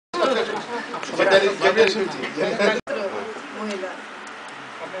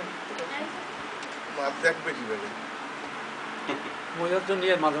মহিলার জন্য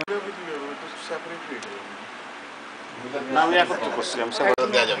নিয়ে মাঝে আমি একত্র করছি,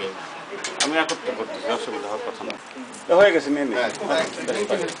 আমি একত্র করতেছি, অসুবিধা হওয়ার কথা না। হয়ে গেছে মেয়ে মেয়ে।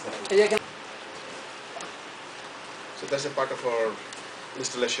 So that's a part of our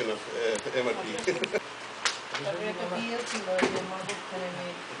installation of MRP.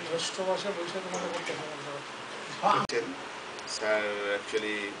 Sir,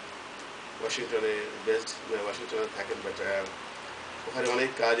 actually, Washington based, Washington থাকেন, but ওখানে অনেক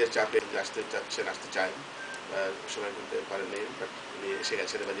কাজের চাপে আসতে চায়, সময় করতে পারেননি, বাট উনি এসে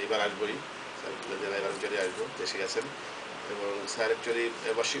গেছেন। এবার এবার আসবোই, স্যার বলেছেন এবার চলে আসবো, এসে গেছেন। এবং স্যার অ্যাকচুয়ালি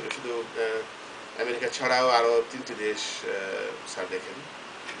শুধু আমেরিকা ছাড়াও আরও 3টি দেশ স্যার দেখেন,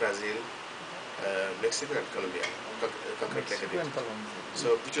 Brazil, Mexico and Colombia, so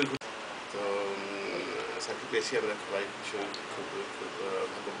প্রচুর। তো স্যারকে পেয়েছি আমরা সবাই খুব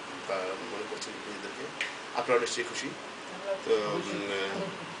ভাগ্য মনে করছি নিজেদেরকে। আপনারা নিশ্চয়ই খুশি। তো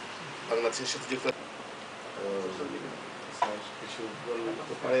বাংলাদেশের সাথে যুক্ত কিছু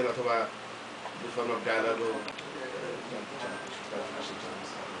বলতে পারেন অথবা ফর্ম অফ ডায়ালগও জানতে চান।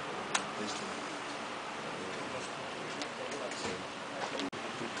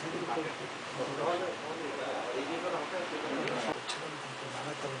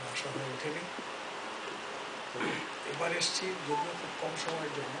 এবার এসছি যদিও খুব কম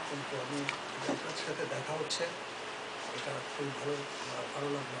সময়ের জন্য, কিন্তু আমি আপনার সাথে দেখা হচ্ছে, এটা খুব ভালো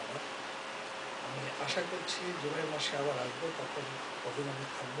লাগলো আমার। আমি আশা করছি জুলাই মাসে আবার আসবো, তখন অভিনন্দন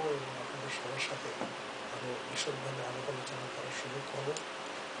থাকবো এবং আপনাদের সবার সাথে আরও বিশদভাবে আলাপ আলোচনা করার সুযোগ পাবো।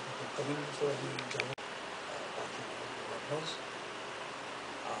 কমিউনিটিতেও আমি যাবো।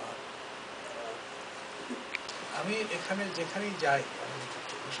 আর আমি এখানে যেখানেই যাই,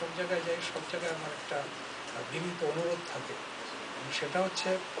 সব জায়গায় যাই, সব জায়গায় আমার একটা বিনীত অনুরোধ থাকে। সেটা হচ্ছে,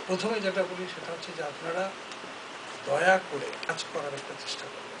 প্রথমে যেটা বলি সেটা হচ্ছে যে আপনারা দয়া করে কাজ করার একটা চেষ্টা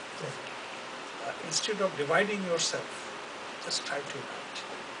করবেন। Instead of dividing your self, just try to unite.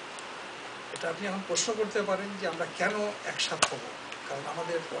 এটা আপনি এখন প্রশ্ন করতে পারেন যে আমরা কেন একসাথে হবো, কারণ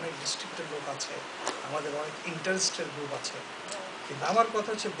আমাদের অনেক ডিস্ট্রিক্টের লোক আছে, আমাদের অনেক ইন্টারেস্টের গ্রুপ আছে। কিন্তু আমার কথা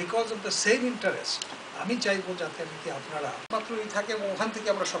হচ্ছে, because of the same interest আমি চাইবো যাতে নাকি আপনারা মাত্রই থাকে এবং ওখান থেকে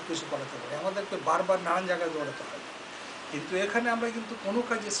আমরা সব কিছু করাতে পারি। আমাদেরকে বারবার নানান জায়গায় দৌড়াতে হয়, কিন্তু এখানে আমরা কিন্তু কোনো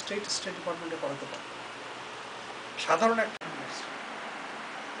কাজে স্টেট ডিপার্টমেন্টে করাতে পারি সাধারণ একটা।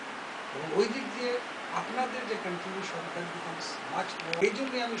 এবং ওই দিক দিয়ে আপনাদের যে কন্ট্রিবিউশন মাছ, এই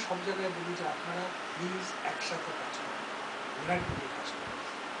জন্যই আমি সব জায়গায় বলি যে আপনারা প্লিজ একসাথে কাজ করেন, ইউনাইটেডলি কাজ করেন।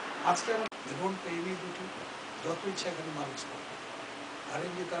 আজকে আমার জীবন পেয়ে দুটি যত ইচ্ছা এখানে মাল এক্সপোর্ট করবে, আর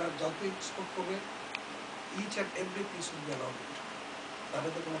এমনি তারা যত এক্সপোর্ট করবে, each and every piece will be allowed.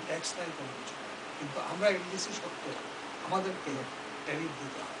 তাদের তো কোনো ট্যাক্স নাই, কোনো কিছু। কিন্তু আমরা এলডিসি সত্ত্বেও আমাদেরকে ট্যারিফ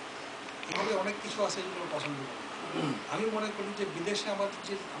দিতে হয়। এভাবে অনেক কিছু আছে যেগুলো পছন্দ করি। আমি মনে করি যে বিদেশে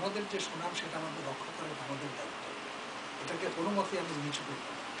আমাদের যে সুনাম, সেটা আমাদের রক্ষা করা আমাদের দায়িত্ব। এটাকে কোনো মতেই আমি নিচু করি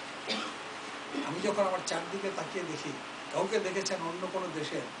না। আমি যখন আমার চারদিকে তাকিয়ে দেখি, কাউকে দেখেছেন অন্য কোনো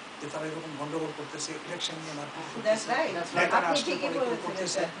দেশে যে তারা এরকম গন্ডগোল করতেছে, ইলেকশন নিয়ে মারপিট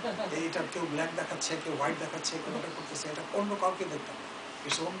করতেছে, এইটা কেউ ব্ল্যাক দেখাচ্ছে, কেউ হোয়াইট দেখাচ্ছে, কোনোটা করতেছে, এটা অন্য কাউকে দেখতাম না।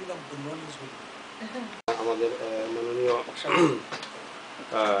 আমাদের মাননীয়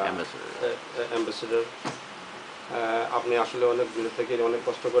অ্যাম্বাসেডর, আপনি আসলে অনেক দূরে থেকে অনেক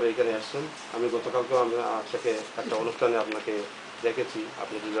কষ্ট করে এখানে আসছেন। আমি গতকালকেও আপনাকে একটা অনুষ্ঠানে আপনাকে দেখেছি,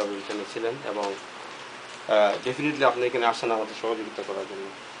 আপনি যেভাবে এখানে ছিলেন, এবং ডেফিনেটলি আপনি এখানে আসছেন আমাদের সহযোগিতা করার জন্য।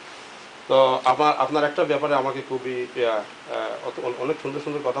 তো আপনার একটা ব্যাপারে আমাকে খুবই অনেক সুন্দর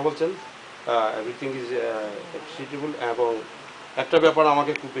সুন্দর কথা বলছেন, এভরিথিং ইজ অ্যাপ্রিশিয়েটেবল, এবং একটা ব্যাপার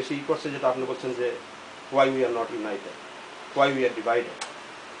আমাকে খুব বেশি করছে, যেটা আপনি বলছেন যে why we are not United, why we are divided.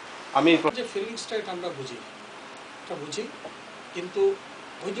 আমি যে ফিলিংসটা এটা আমরা বুঝি, কিন্তু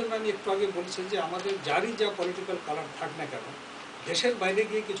ওই জন্য আমি একটু আগে বলছি যে আমাদের যারই যা পলিটিক্যাল কালার থাক না কেন, দেশের বাইরে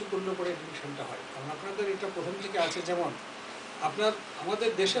গিয়ে কিছু করলে পরে ডিভিশনটা হয়। কারণ আপনাদের এটা প্রথম থেকে আছে, যেমন আমাদের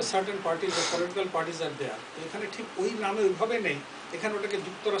দেশের সার্টেন পার্টিজ, পলিটিক্যাল পার্টিজ আর দেয়া, এখানে ঠিক ওই নামে ওইভাবে নেই। এখানে ওটাকে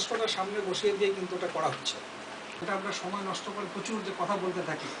যুক্তরাষ্ট্রটা সামনে বসিয়ে দিয়ে কিন্তু ওটা করা হচ্ছে। এটা আমরা সময় নষ্ট করে প্রচুর যে কথা বলতে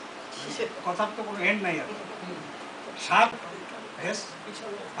থাকি, কথার তো কোনো এন্ড নাই। আর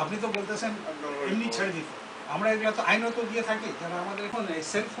আপনি তো বলতেছেন এমনি ছেড়ে দিতে, আমরা এগুলো তো আইনত দিয়ে থাকি। যারা আমাদের এখন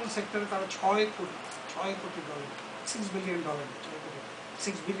সেলফোন সেক্টরে তারা $6 কোটি $6 বিলিয়ন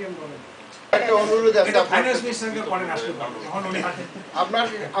একটা অনুরোধ আছে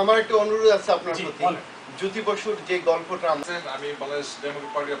আমার একটা অনুরোধ আছে আপনার প্রতি। জ্যোতি বসুর যে গল্পটা, আমি বাংলাদেশ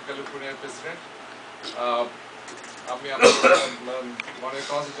ডেমোক্রেটিক পার্টি অফ ক্যালিফোর্নিয়ার প্রেসিডেন্ট। আমি আমাদের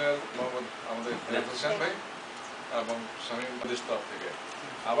কাউন্সিলর মোহাম্মদ আমাদের হোসেন ভাই এবং স্বামী দেশ তরফ থেকে।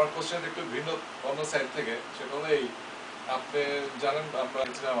 আমার কোশ্চেন একটু ভিন্ন অন্য সাইড থেকে, সেটা হলো এই, আপনি জানেন আমরা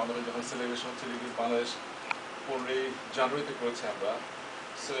ছিলাম আমাদের যখন সেলিব্রেশন হচ্ছে বাংলাদেশ 15ই জানুয়ারিতে করেছি আমরা।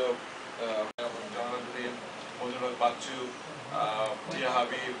 সো জালালউদ্দিন, মঞ্জুর বাচ্চু, টিয়া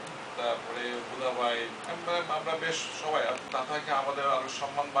হাবিব, তারপরে হুদা ভাই, আমরা বেশ সবাই তা থেকে আমাদের আরো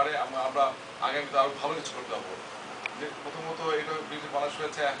সম্মান বাড়ে, আমরা আগামীতে আরো ভালো কিছু করতে পারবো। যে প্রথমত এটা বাংলাদেশ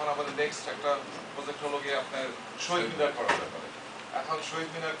হয়েছে, এখন আমাদের নেক্সট একটা প্রজেক্ট হলো গিয়ে আপনার শহীদ মিনার করার ব্যাপারে। এখন শহীদ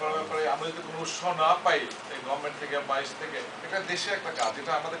মিনার করার ব্যাপারে আমরা যদি কোনো উৎসাহ না পাই এই গভর্নমেন্ট থেকে বা ইস থেকে, এটা দেশে একটা কাজ,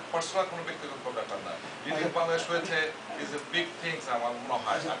 এটা আমাদের পার্সোনাল কোনো ব্যক্তিগত ব্যাপার না। যদি বাংলাদেশ হয়েছে ইজ এ বিগ থিংস আমার মনে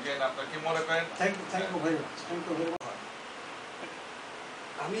হয়। আপনার কি মনে করেন?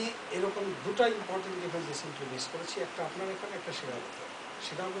 আমি এরকম দুটা ইম্পর্টেন্ট ইভেন্ট রিসেন্টলি মিস করেছি, একটা আপনার এখানে, একটা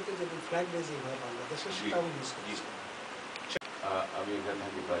শিকাগোতে যদি ফ্ল্যাগ রেজিং হয় বাংলাদেশের, সেটা আমি মিস করেছি। আমি এখানে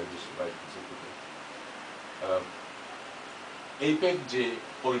থাকি প্রায় 22 বছর থেকে। APEC যে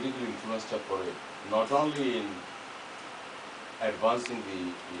পলিটিক্যাল ইনফ্লুয়েন্সটা করে, not only in advancing the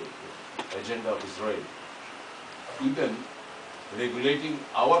agenda of Israel, even regulating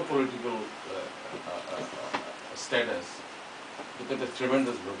our political status, because the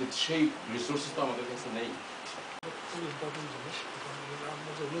tremendous growth, সেই রিসোর্সেস তো আমাদের কাছে নেই। খুব ইম্পর্টেন্ট জিনিস,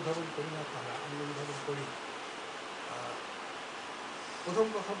 আমরা যে অনুধাবন করি না তারা, আমি অনুধাবন করি। প্রথম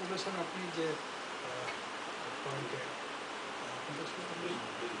কথা বলেছেন আপনি যে পয়েন্টে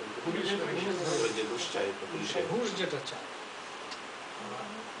ঘুষ যেটা চায়,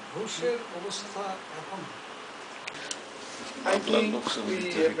 ঘুষের অবস্থা এখন I think we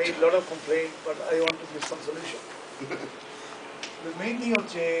made a lot of complaint, but I want to give some solution. The main thing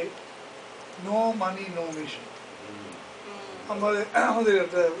is no money, no mission. আমাদের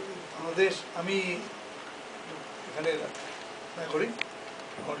একটা বাংলাদেশ, আমি এখানে করি,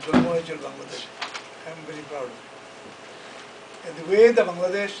 আমার জন্ম হয়েছিল Bangladesh. I am very proud of it. And the way the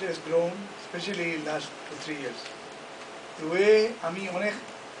Bangladesh has grown, especially in last 2-3 years, the way আমি অনেক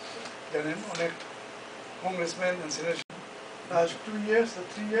জানেন, অনেক congressmen and senators, last 2 years or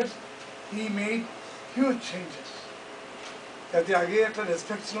 3 years, he made huge changes. যাতে আগে একটা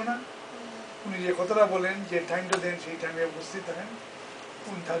রেসপেক্ট ছিল না, উনি যে কথাটা বলেন যে টাইমটা দেন সেই টাইমে উপস্থিত থাকেন,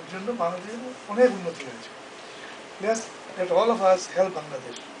 উনি তার জন্য বাংলাদেশে অনেক উন্নতি হয়েছে। Let's let all of us help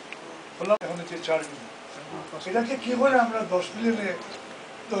Bangladesh. বললাম এখন হচ্ছে 4 মিলিয়ন, এটাকে কি করে আমরা 10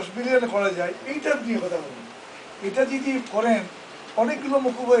 বিলিয়নে করা যায়, এইটা নিয়ে কথা বলুন। এটা যদি করেন অনেকগুলো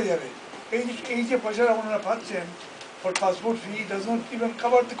মুকুব হয়ে যাবে। এই যে পয়সাটা আপনারা পাচ্ছেন for passport fee does not even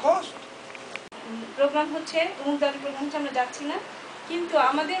cover the cost. Programme হচ্ছে, উমুকদারি প্রোগ্রাম হচ্ছে, আমরা যাচ্ছি না, কিন্তু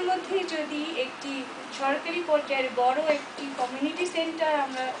আমাদের মধ্যে যদি একটি সরকারি পর্যায়ের বড় একটি কমিউনিটি সেন্টার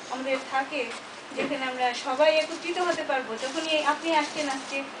আমাদের থাকে, যেখানে আমরা সবাই একত্রিত হতে পারবো, যখনই আপনি আসছেন,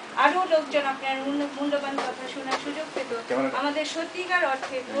 আজকে আরও লোকজন আপনার মূল্যবান কথা শোনার সুযোগ পেত। আমাদের সত্যিকার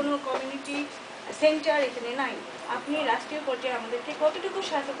অর্থে কোনো কমিউনিটি সেন্টার এখানে নাই। আপনি রাষ্ট্রীয় পর্যায়ে আমাদেরকে কতটুকু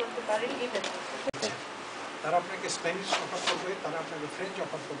সাহায্য করতে পারেন এই ব্যাপারে? তারা আপনাকে স্প্যানিশ অফার করবে, তারা আপনাকে ফ্রেঞ্চ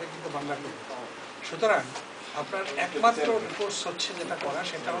অফার করবে, কিন্তু বাংলা করবে। সুতরাং আপনার একমাত্র রিপোর্টস হচ্ছে যেটা করা,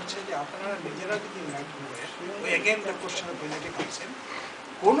 সেটা হচ্ছে যে আপনারা নিজেরা যদি ইউনাইট করে, ওই again the question of unity council,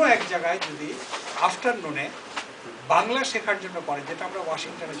 কোনো এক জায়গায় যদি আফটারনুনে বাংলা শেখার জন্য করে, যেটা আমরা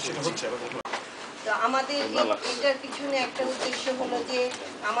ওয়াশিংটনে সেটা হচ্ছে। তো আমাদের এটার পিছনে একটা উদ্দেশ্য হলো যে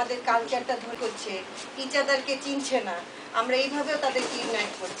আমাদের কালচারটা ধরে করছে, টিচারদেরকে চিনছে না, আমরা এইভাবেও তাদেরকে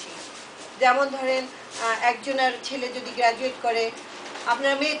ইউনাইট করছি। যেমন ধরেন একজনের ছেলে যদি গ্র্যাজুয়েট করে,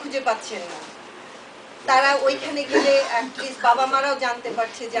 আপনারা মেয়ে খুঁজে পাচ্ছেন না, তারা ওইখানে গেলে অ্যাটলিস্ট বাবা মারাও জানতে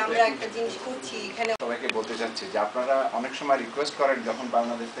পারছে যে আমরা একটা জিনিস করছি এখানে। সবাইকে বলতে চাচ্ছি যে আপনারা অনেক সময় রিকোয়েস্ট করেন, যখন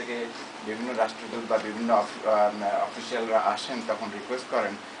বাংলাদেশ থেকে বিভিন্ন রাষ্ট্রদূত বা বিভিন্ন অফিসিয়ালরা আসেন, তখন রিকোয়েস্ট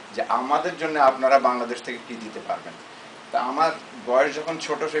করেন যে আমাদের জন্য আপনারা বাংলাদেশ থেকে কি দিতে পারবেন। তা আমার বয়স যখন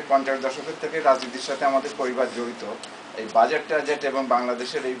ছোট, সেই 50 দশকের থেকে রাজনীতির সাথে আমাদের পরিবার জড়িত। এই বাজেট টাজেট এবং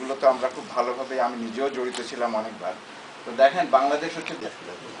বাংলাদেশের এইগুলো তো আমরা খুব ভালোভাবে, আমি নিজেও জড়িত ছিলাম অনেকবার। তো দেখেন বাংলাদেশ হচ্ছে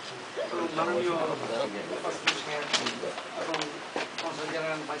মাননীয় এবং কনসাল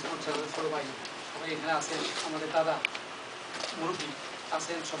জেনারেল, ভাইস কনসাল, ছোট ভাই সবাই এখানে আছেন, আমাদের দাদা মুরব্বী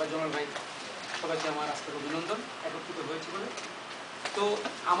আছেন, সবাই জেনারেল ভাই, সবাইকে আমার আজকের অভিনন্দন একত্রিত হয়েছে বলে। তো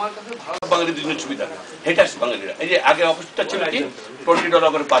আমার কাছে ভালো বাঙালির জন্য সুবিধা, হেটার্স বাঙালিরা, এই যে আগে অফিসটা ছিল কি $20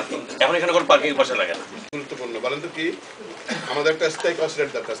 করে পার্কিং, এখন এখানে কোনো পার্কিং পয়সা লাগে না। গুরুত্বপূর্ণ বলেন তো কি, আমাদের একটা স্থায়ী কনসুলেট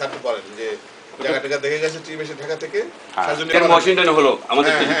দরকার। স্যার বলেন যে জায়গাটা দেখে গেছে টিম এসে ঢাকা থেকে, ওয়াশিংটনে হলো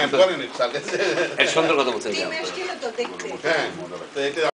আমাদের হ্যাঁ বলেন স্যার, সুন্দর কথা বলতে। টিম এসেছিল তো দেখতে। হ্যাঁ, তো এটা